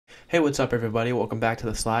Hey, what's up, everybody? Welcome back to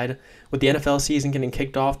the slide. With the NFL season getting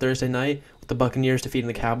kicked off Thursday night, with the Buccaneers defeating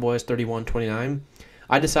the Cowboys 31-29,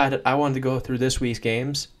 I decided I wanted to go through this week's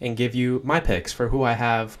games and give you my picks for who I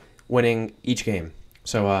have winning each game.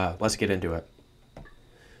 So let's get into it.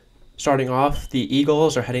 Starting off, the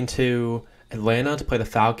Eagles are heading to Atlanta to play the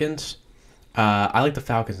Falcons. I like the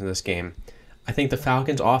Falcons in this game. I think the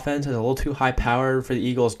Falcons' offense is a little too high-powered for the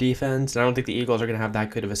Eagles' defense, and I don't think the Eagles are going to have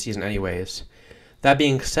that good of a season anyways. That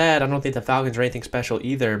being said, I don't think the Falcons are anything special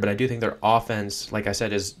either, but I do think their offense, like I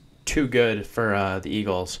said, is too good for the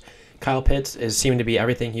Eagles. Kyle Pitts is seeming to be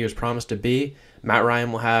everything he was promised to be. Matt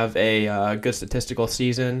Ryan will have a good statistical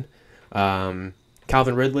season.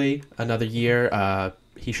 Calvin Ridley, another year,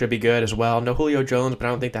 he should be good as well. No Julio Jones, but I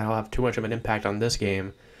don't think that'll have too much of an impact on this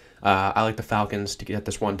game. I like the Falcons to get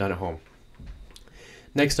this one done at home.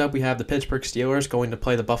 Next up, we have the Pittsburgh Steelers going to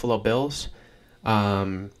play the Buffalo Bills.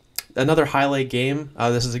 Another highlight game.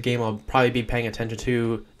 This is a game I'll probably be paying attention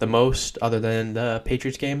to the most other than the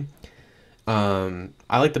Patriots game. I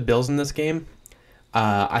like the Bills in this game.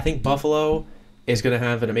 I think Buffalo is going to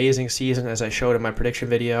have an amazing season, as I showed in my prediction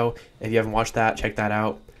video. If you haven't watched that, check that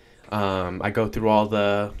out. I go through all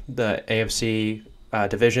the AFC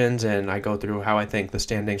divisions, and I go through how I think the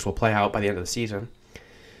standings will play out by the end of the season.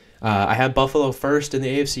 I have Buffalo first in the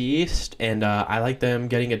AFC East, and I like them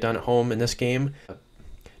getting it done at home in this game.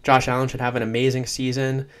 Josh Allen should have an amazing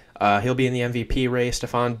season. He'll be in the MVP race.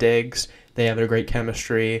 Stephon Diggs, they have a great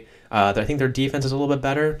chemistry. I think their defense is a little bit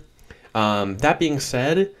better. That being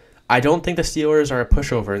said, I don't think the Steelers are a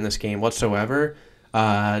pushover in this game whatsoever.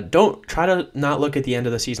 Don't try to not look at the end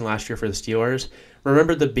of the season last year for the Steelers.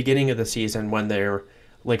 Remember the beginning of the season when they're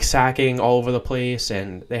like sacking all over the place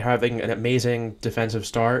and they're having an amazing defensive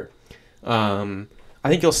start. I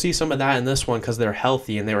think you'll see some of that in this one because they're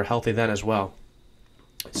healthy, and they were healthy then as well.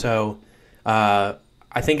 So I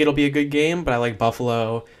think it'll be a good game, but I like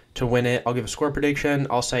Buffalo to win it. I'll give a score prediction.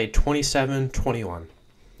 I'll say 27-21.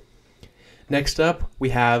 Next up, we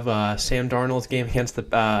have Sam Darnold's game against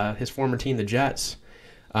his former team, the Jets.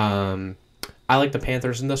 I like the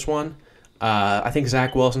Panthers in this one. I think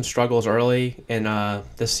Zach Wilson struggles early in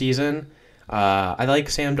this season. I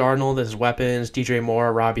like Sam Darnold, his weapons, DJ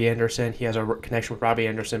Moore, Robbie Anderson. He has a connection with Robbie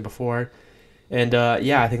Anderson before. And,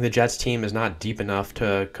 I think the Jets team is not deep enough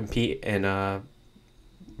to compete in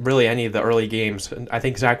really any of the early games. I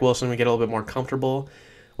think Zach Wilson would get a little bit more comfortable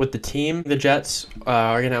with the team. The Jets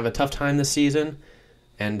are going to have a tough time this season.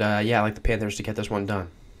 And, I like the Panthers to get this one done.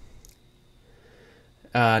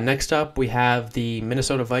 Next up, we have the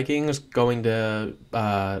Minnesota Vikings going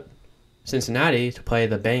to Cincinnati to play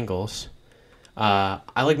the Bengals. I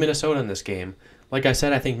like Minnesota in this game. Like I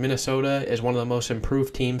said, I think Minnesota is one of the most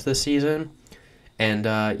improved teams this season. And,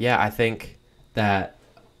 I think that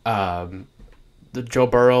the Joe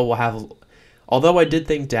Burrow will have... Although I did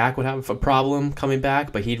think Dak would have a problem coming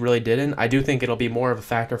back, but he really didn't, I do think it'll be more of a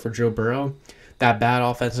factor for Joe Burrow. That bad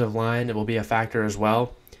offensive line, it will be a factor as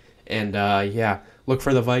well. And, look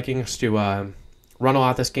for the Vikings to run a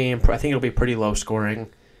lot this game. I think it'll be pretty low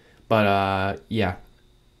scoring. But,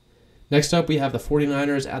 Next up, we have the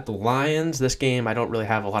 49ers at the Lions. This game I don't really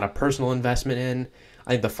have a lot of personal investment in.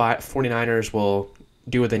 I think the 49ers will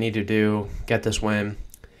do what they need to do, get this win.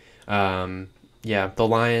 The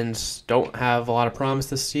Lions don't have a lot of promise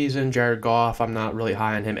this season. Jared Goff, I'm not really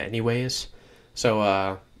high on him anyways.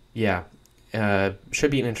 So,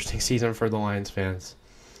 should be an interesting season for the Lions fans.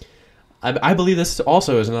 I believe this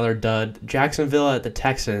also is another dud. Jacksonville at the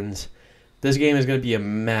Texans. This game is going to be a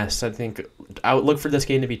mess. I think I would look for this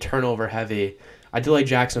game to be turnover heavy. I do like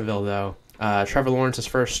Jacksonville, though. Trevor Lawrence's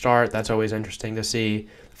first start, that's always interesting to see.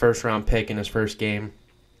 First round pick in his first game.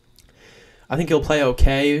 I think he'll play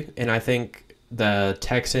okay, and I think the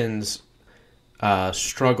Texans'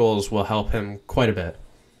 struggles will help him quite a bit.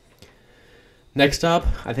 Next up,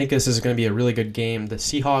 I think this is going to be a really good game. The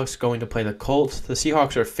Seahawks going to play the Colts. The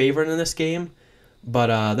Seahawks are favored in this game,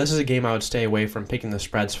 but this is a game I would stay away from picking the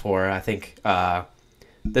spreads for. I think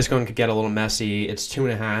this one could get a little messy. It's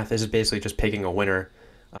 2.5. This is basically just picking a winner.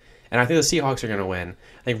 And I think the Seahawks are going to win.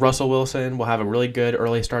 I think Russell Wilson will have a really good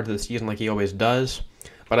early start to the season like he always does.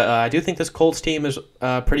 But I do think this Colts team is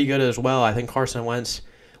pretty good as well. I think Carson Wentz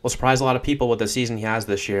will surprise a lot of people with the season he has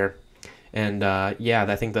this year. And, I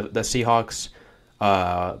think the Seahawks,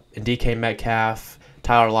 DK Metcalf,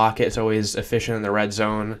 Tyler Lockett is always efficient in the red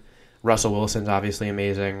zone. Russell Wilson's obviously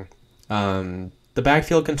amazing. The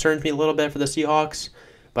backfield concerns me a little bit for the Seahawks,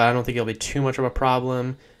 but I don't think it'll be too much of a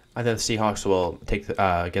problem. I think the Seahawks will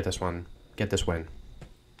get this win.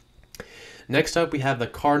 Next up, we have the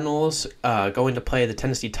Cardinals going to play the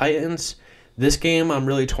Tennessee Titans. This game I'm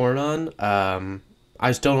really torn on.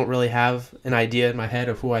 I still don't really have an idea in my head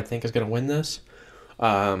of who I think is going to win this.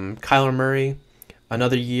 Kyler Murray,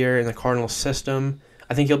 another year in the Cardinals system.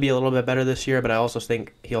 I think he'll be a little bit better this year, but I also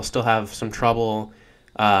think he'll still have some trouble,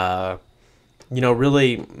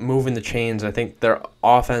 really moving the chains. I think their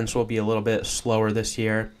offense will be a little bit slower this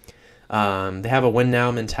year. They have a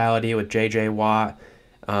win-now mentality with J.J. Watt.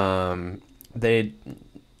 I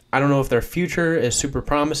don't know if their future is super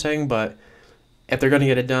promising, but if they're going to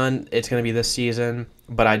get it done, it's going to be this season.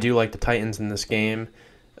 But I do like the Titans in this game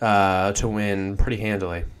to win pretty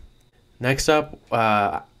handily. Next up,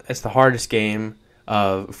 it's the hardest game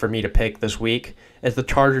for me to pick this week. It's the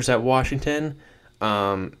Chargers at Washington.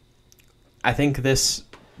 I think this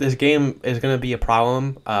game is going to be a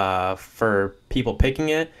problem for people picking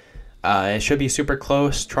it. It should be super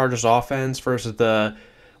close. Chargers offense versus the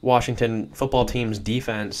Washington football team's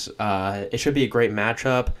defense. It should be a great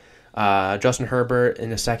matchup. Justin Herbert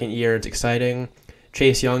in his second year, it's exciting.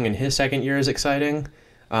 Chase Young in his second year is exciting.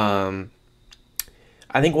 I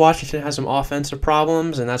think Washington has some offensive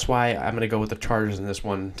problems, and that's why I'm going to go with the Chargers in this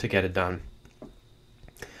one to get it done.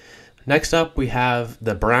 Next up, we have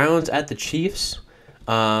the Browns at the Chiefs.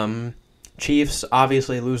 Chiefs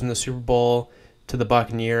obviously losing the Super Bowl to the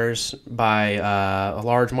Buccaneers by a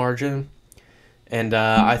large margin. And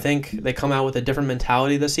I think they come out with a different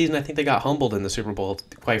mentality this season. I think they got humbled in the Super Bowl,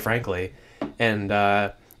 quite frankly. And,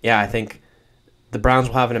 I think the Browns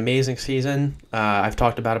will have an amazing season. I've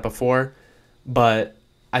talked about it before. But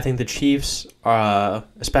I think the Chiefs,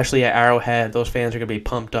 especially at Arrowhead, those fans are going to be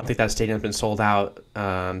pumped up. I think that stadium's been sold out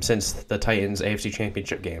since the Titans AFC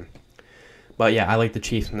Championship game. But, I like the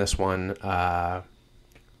Chiefs in this one. I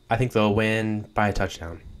think they'll win by a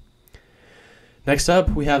touchdown. Next up,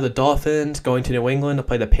 we have the Dolphins going to New England to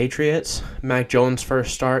play the Patriots. Mac Jones'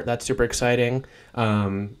 first start, that's super exciting.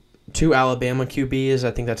 Two Alabama QBs, I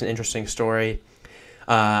think that's an interesting story.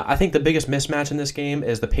 I think the biggest mismatch in this game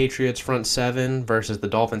is the Patriots' front seven versus the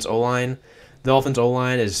Dolphins' O-line. The Dolphins'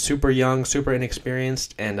 O-line is super young, super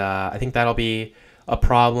inexperienced, and I think that'll be a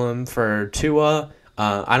problem for Tua.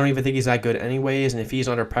 I don't even think he's that good anyways, and if he's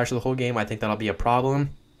under pressure the whole game, I think that'll be a problem.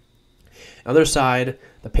 Other side,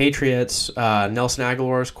 the Patriots, Nelson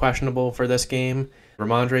Aguilar is questionable for this game.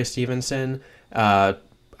 Ramondre Stevenson, I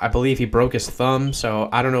believe he broke his thumb, so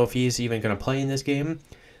I don't know if he's even going to play in this game.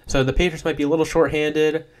 So the Patriots might be a little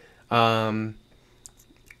shorthanded. I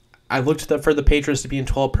looked for the Patriots to be in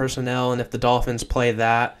 12 personnel, and if the Dolphins play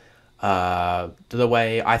that the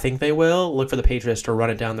way I think they will, look for the Patriots to run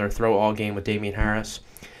it down their throat all game with Damian Harris.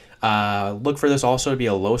 Look for this also to be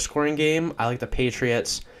a low-scoring game. I like the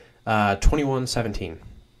Patriots 21-17.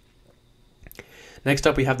 Next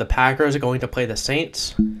up, we have the Packers going to play the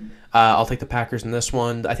Saints. I'll take the Packers in this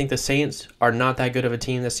one. I think the Saints are not that good of a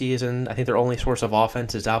team this season. I think their only source of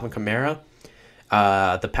offense is Alvin Kamara.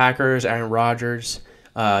 The Packers, Aaron Rodgers,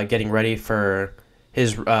 getting ready for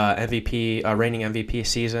his reigning MVP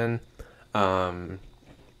season.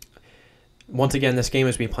 Once again, this game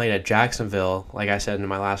is being played at Jacksonville, like I said in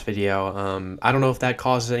my last video. I don't know if that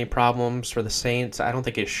causes any problems for the Saints. I don't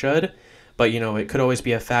think it should, but it could always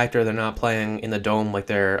be a factor. They're not playing in the Dome like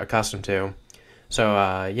they're accustomed to. So,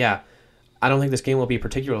 I don't think this game will be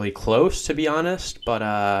particularly close, to be honest, but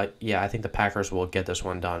I think the Packers will get this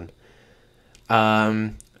one done.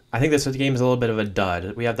 I think this game is a little bit of a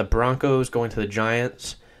dud. We have the Broncos going to the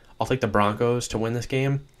Giants. I'll take the Broncos to win this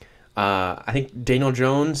game. I think Daniel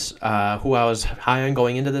Jones, who I was high on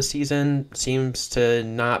going into this season, seems to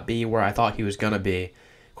not be where I thought he was going to be,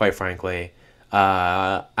 quite frankly.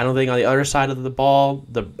 I don't think on the other side of the ball,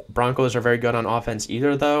 the Broncos are very good on offense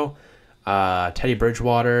either, though. Teddy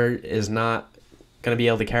Bridgewater is not going to be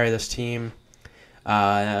able to carry this team.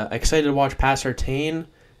 Excited to watch Pat Surtain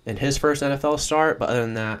in his first NFL start, but other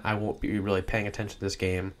than that, I won't be really paying attention to this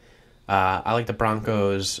game. I like the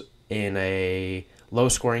Broncos in a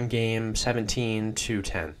low-scoring game,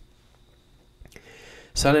 17-10.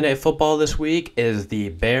 Sunday Night Football this week is the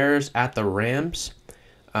Bears at the Rams.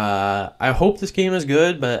 I hope this game is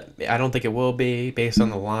good, but I don't think it will be based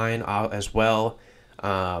on the line as well.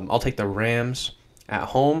 I'll take the Rams at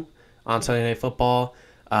home on Sunday Night Football.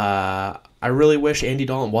 I really wish Andy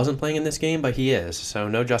Dalton wasn't playing in this game, but he is. So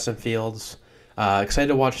no Justin Fields. Excited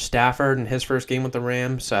to watch Stafford in his first game with the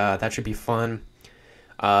Rams. That should be fun.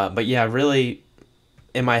 But really,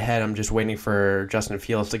 in my head, I'm just waiting for Justin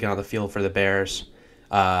Fields to get on the field for the Bears.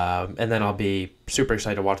 And then I'll be super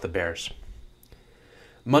excited to watch the Bears.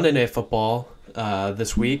 Monday Night Football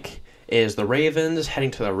this week is the Ravens heading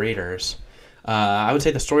to the Raiders. I would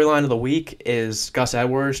say the storyline of the week is Gus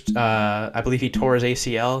Edwards. I believe he tore his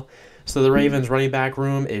ACL. So the Ravens running back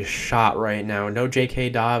room is shot right now. No J.K.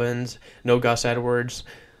 Dobbins, no Gus Edwards.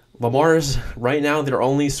 Lamar's right now their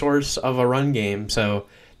only source of a run game, so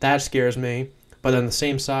that scares me. But on the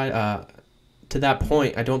same side, to that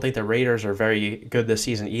point, I don't think the Raiders are very good this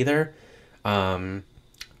season either. I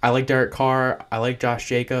like Derek Carr. I like Josh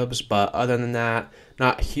Jacobs, but other than that,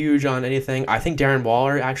 not huge on anything. I think Darren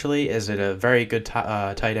Waller actually is a very good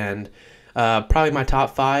tight end. Probably my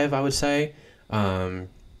top 5, I would say.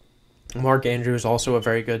 Mark Andrews also a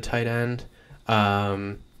very good tight end.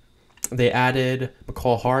 They added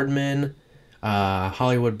McCall Hardman,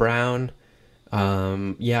 Hollywood Brown.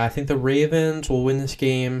 I think the Ravens will win this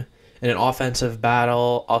game in an offensive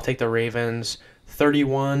battle. I'll take the Ravens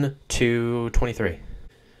 31-23.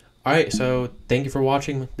 All right, so thank you for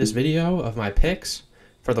watching this video of my picks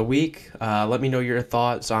for the week. Let me know your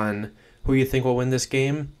thoughts on who you think will win this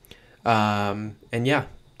game. And yeah,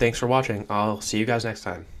 thanks for watching. I'll see you guys next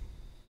time.